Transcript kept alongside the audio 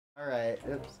Alright.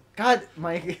 Oops. God,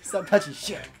 Mike, stop touching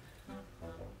shit.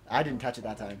 I didn't touch it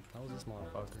that time. How was this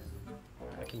motherfucker?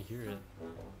 I can hear it.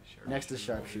 Next to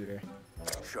Sharpshooter.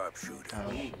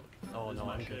 Sharpshooter. Oh no,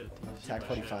 I'm good at these. TAC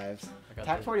 45s. I got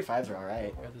TAC the- 45s are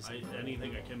alright. I got this.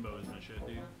 Anything akimbo is my shit,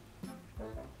 dude.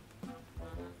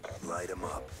 Light him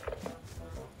up.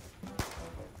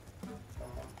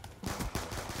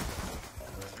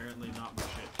 Apparently not my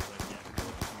shit, because I can't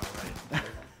look to my right.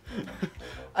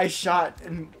 I shot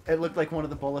and it looked like one of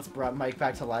the bullets brought Mike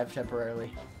back to life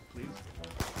temporarily. Please?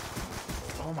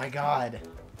 Oh my god.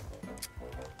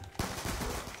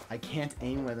 I can't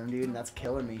aim with him, dude, and that's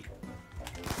killing me.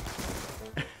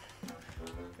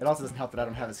 It also doesn't help that I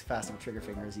don't have as fast of a trigger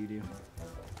finger as you do.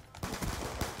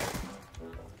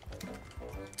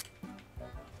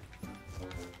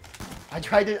 I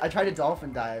tried to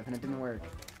dolphin dive and it didn't work.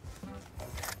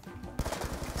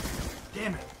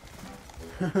 Damn it!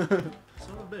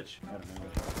 Son of a bitch. I don't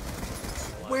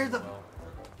know. Where the-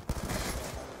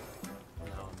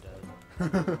 Now I'm dead. I'm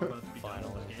about to be done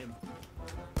Finally. with this game.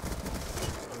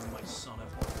 Oh my son of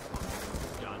a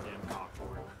goddamn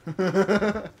cockboard.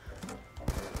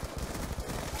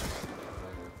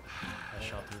 I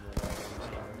shot through the wall.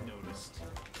 Noticed.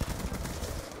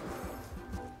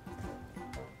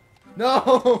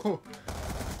 No!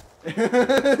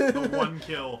 The one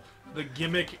kill. The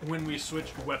gimmick when we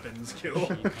switched weapons kill.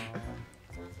 Did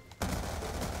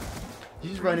you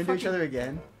just run into each other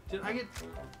again? Did I get...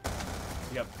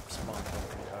 You got spawned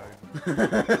pretty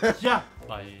hard. Yeah!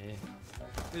 Bye.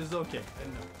 It's okay. I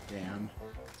know. Damn.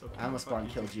 It's okay. I almost Fuck spawn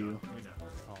killed you. We know.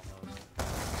 Almost.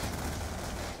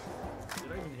 Did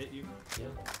I even hit you? Yeah.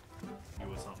 You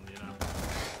was something, you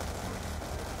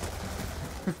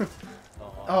know.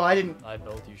 Oh, I didn't. I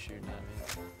both you shooting at me.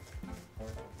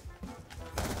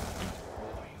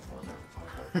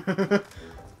 Oh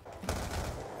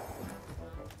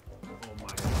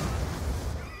my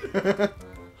god.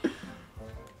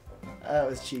 That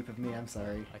was cheap of me, I'm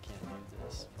sorry. I can't do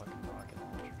this fucking rocket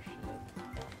launcher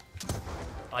shit.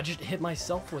 I just hit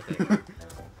myself with it.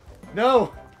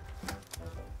 No!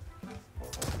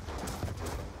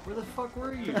 Where the fuck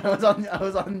were you? I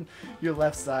was on your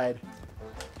left side.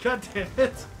 God damn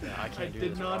it! Yeah, I can't do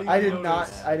did this. not rocket. even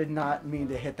notice. I did not mean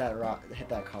to hit that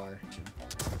car.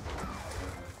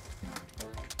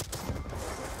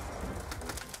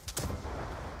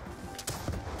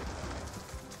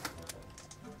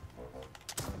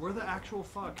 Where the actual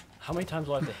fuck? How many times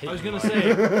do I have to hit I was you?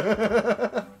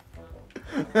 gonna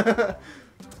say.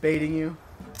 Baiting you.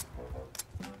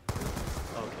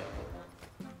 Okay.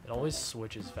 It always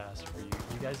switches faster for you.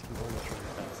 You guys can go much really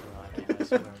faster than I can, I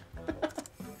swear.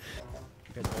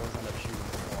 You guys always end up shooting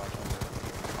before I can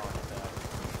pocket back.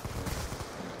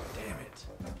 Damn it.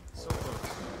 So close.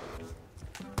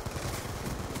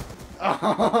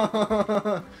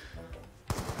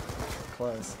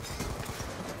 Close.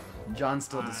 John's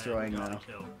still destroying I got though. a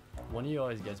kill. One of you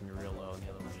always gets me real low, and the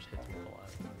other one just hits me with the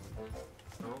last one.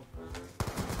 Girl.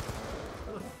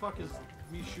 Where the fuck is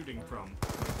me shooting from?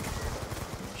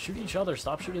 Shoot each other.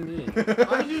 Stop shooting me.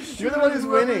 I just You're the shoot one who's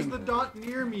whoever's winning. the dot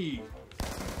near me. Oh,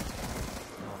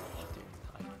 dude,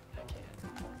 I can't.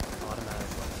 Automatic.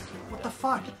 What the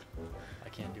fuck? I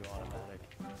can't do automatic.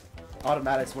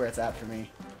 Automatic's where it's at for me.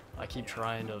 I keep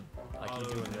trying to. I keep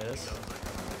Oh, doing this. I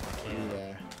can't. Yeah.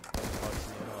 It fucks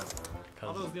me up.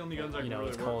 All those 'Cause, the only guns I you can know, really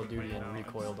it's work Call of with Duty right and now.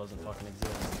 recoil doesn't fucking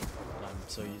exist. And I'm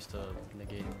so used to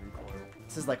negating recoil.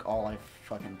 This is like all I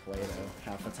fucking play though,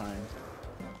 half the time.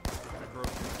 I broke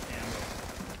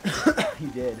through the You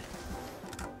did.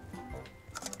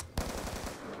 I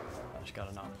just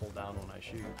gotta not pull down when I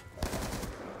shoot.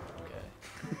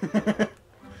 Okay.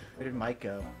 Where did Mike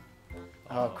go?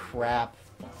 Oh crap.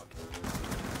 Fuck.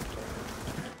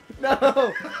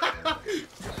 No!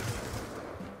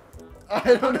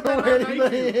 I don't know where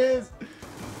anybody is.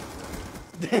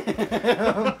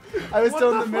 Damn. I was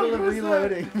still in the middle of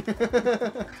reloading.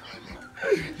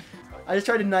 I just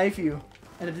tried to knife you,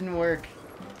 and it didn't work.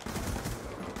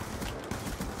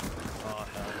 Oh,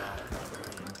 hell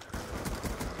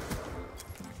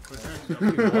Quit no.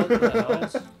 Dude, what the hell?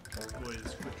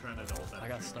 Boys, quit trying to double tap. I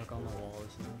got stuck on the wall.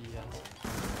 This is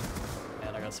BS.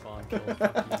 And I got spawn killed.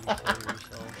 Fuck you, kill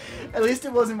yourself. At least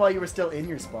it wasn't while you were still in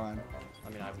your spawn. I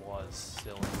mean, I was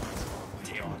still in my spawn.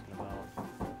 What are you talking about?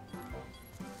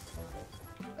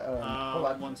 Hold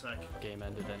on. 1 sec. Game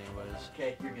ended anyways.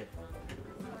 Okay, you're good.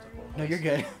 No, you're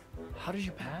good. How did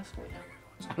you pass me?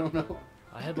 I don't know.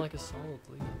 I had like a solid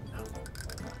lead.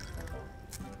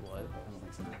 What? I don't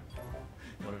think so.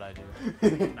 What did I do?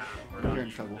 Nah, we're not You're in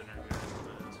eating trouble. dinner, guys.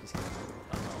 Just kidding.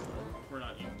 I'm not what? We're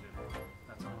not eating dinner.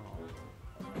 That's all.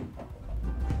 Oh. Okay.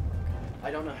 I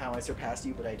don't know how I surpassed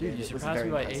you, but I Dude, did. you It was surpassed very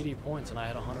me by impressive. 80 points, and I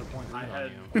had a 100-point I lead on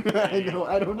had. you. I know,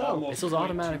 I don't know. almost It's those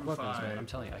automatic 0.25. weapons, man. I'm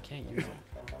telling you, I can't use them.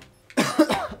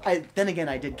 Then again,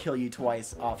 I did kill you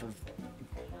twice off of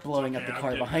blowing up Okay, the I'm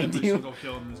car getting behind every you. single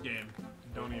kill in this game.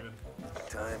 Don't even.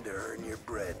 Time to earn your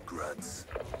bread, grunts.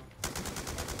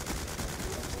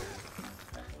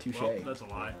 Touche. Well, that's a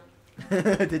lie.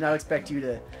 Did not expect you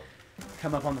to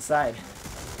come up on the side.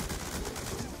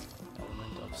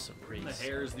 Element of The surprise.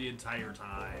 hairs the entire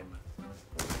time.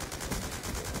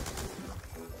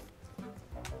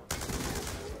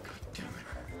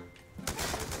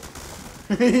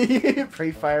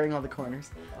 Pre-firing all the corners.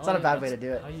 It's not a bad way to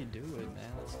do it. How you do it,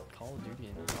 man. That's Call of Duty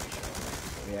in a nutshell.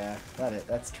 Yeah,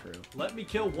 that's true. Let me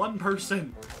kill one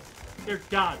person. Dear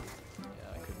God. Yeah,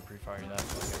 I couldn't pre-fire you that.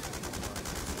 So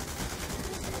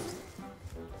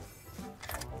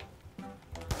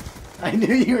I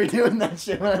knew you were doing that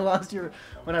shit when I lost you.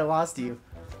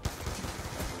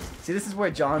 See, this is where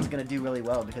John's gonna do really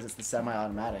well because it's the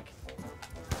semi-automatic.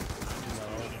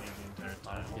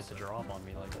 I don't get to drop on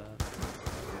me like that.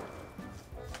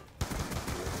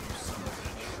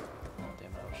 Oh,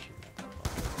 damn it, I was shooting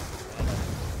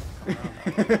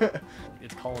at that.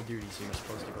 It's Call of Duty, so you're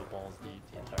supposed to go balls deep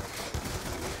the entire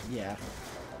time. Yeah.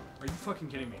 Are you fucking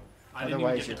kidding me? I Otherwise, didn't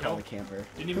you're even get the called a kill. camper.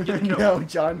 Didn't even get the kill. No,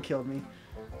 John killed me.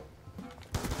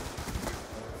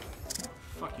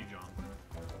 Fuck you, John.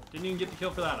 Didn't even get the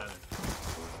kill for that either.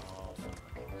 Oh,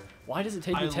 fuck. Why does it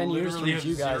take me I 10 years to literally reach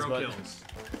have you guys, 0 but kills.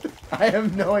 I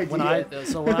have no idea.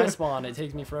 when I spawn, it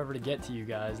takes me forever to get to you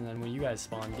guys, and then when you guys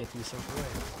spawn, you get to me so quick.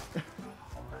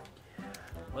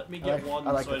 Let me I get like- one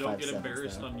I like so I the don't 5 get seconds,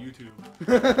 embarrassed though. on YouTube.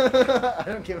 I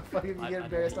don't give a fuck if you I get didn't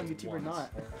embarrassed hit on you YouTube or once. not.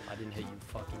 I didn't hit you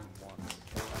fucking once.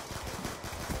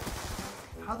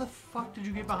 How the fuck did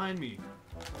you get behind me?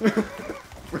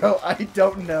 Bro, I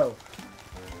don't know.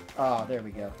 Oh, there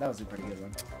we go. That was a pretty good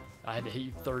one. I had to hit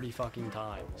you 30 fucking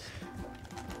times.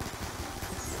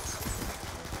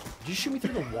 Did you shoot me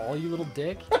through the wall, you little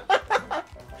dick?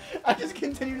 I just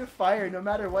continue to fire no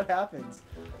matter what happens.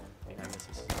 I think I missed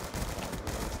this.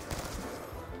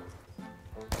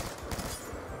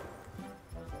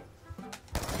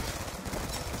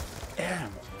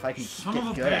 Damn, if I can Son get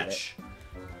of a good at it. bitch.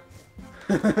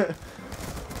 I will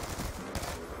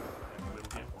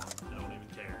get one. I don't even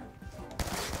care.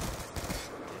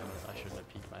 Damn it, I shouldn't have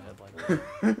peeked my head like that.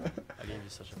 I gave you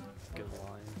such a good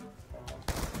line.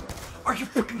 Are you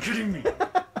fucking kidding me?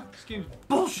 This game's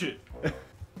bullshit.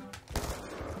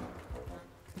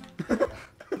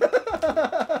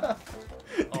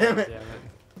 Damn it.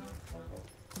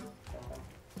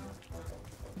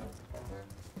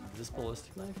 Is this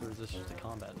ballistic knife or is this just a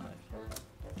combat knife?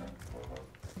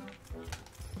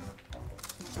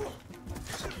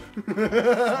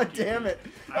 Damn it.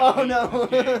 I Oh hate no.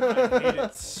 this game. I hate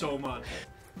it so much.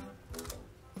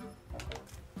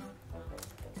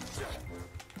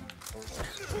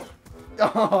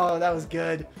 Oh, that was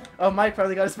good. Oh, Mike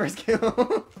probably got his first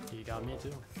kill. He got me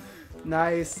too.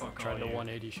 Nice. Fuck all Tried to you.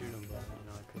 180 shoot him, but you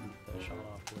know I couldn't get that shot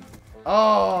off with him.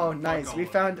 Oh, nice. all We of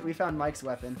found Mike's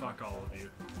weapon. Fuck all of you.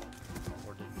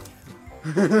 Or did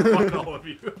we? Fuck all of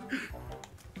you.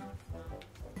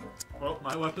 Well,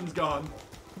 my weapon's gone.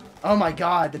 Oh my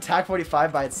god, the TAC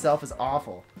 45 by itself is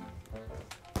awful.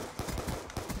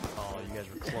 Oh, you guys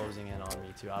were closing in on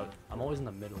me too. I'm always in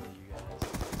the middle of you guys.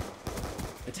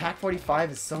 The TAC 45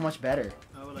 is so much better.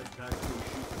 How would I back to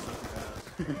shoot this up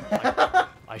your ass?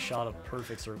 I shot a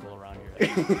perfect circle around your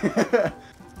head.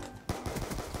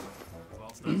 Well,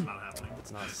 that's not happening.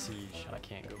 It's not siege. I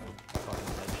can't go for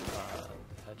fucking headshots.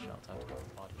 I have to go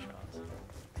for body shots.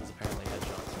 Because apparently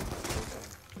headshots.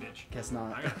 Bitch. Guess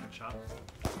not. I got a good shot.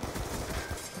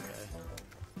 Okay.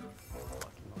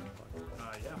 Fucking motherfucker.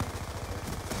 Yeah.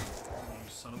 You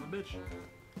son of a bitch.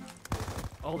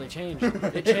 Oh, they changed. It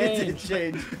It did changed.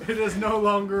 change. It is no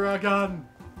longer a gun.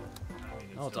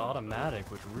 No, it's automatic,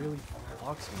 which really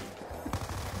fucks me.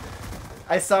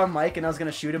 I saw Mike and I was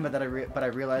gonna shoot him, but then I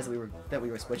realized that we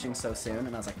were switching so soon,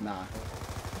 and I was like, nah.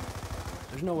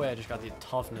 There's no way I just got the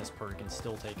toughness perk and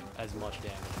still take as much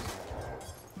damage.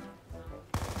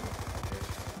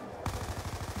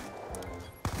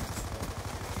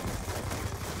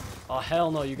 Oh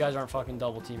hell no, you guys aren't fucking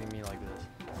double teaming me like this.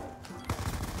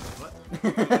 What?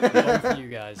 Both of you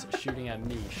guys shooting at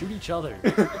me. Shoot each other.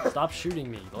 Stop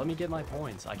shooting me. Let me get my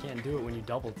points. I can't do it when you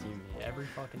double team me every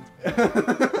fucking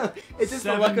time. It's just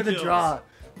the 7 luck of the kills. draw.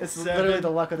 It's 7. literally the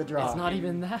luck of the draw. It's not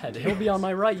even that. He'll be on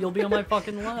my right, you'll be on my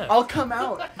fucking left. I'll come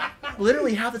out.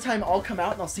 Literally half the time I'll come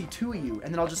out and I'll see 2 of you,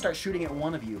 and then I'll just start shooting at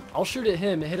 1 of you. I'll shoot at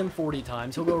him, hit him 40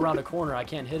 times. He'll go around a corner. I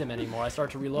can't hit him anymore. I start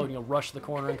to reload and he'll rush the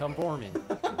corner and come for me.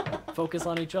 Focus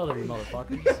on each other, you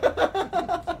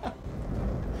motherfuckers.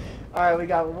 All right, we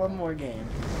got one more game.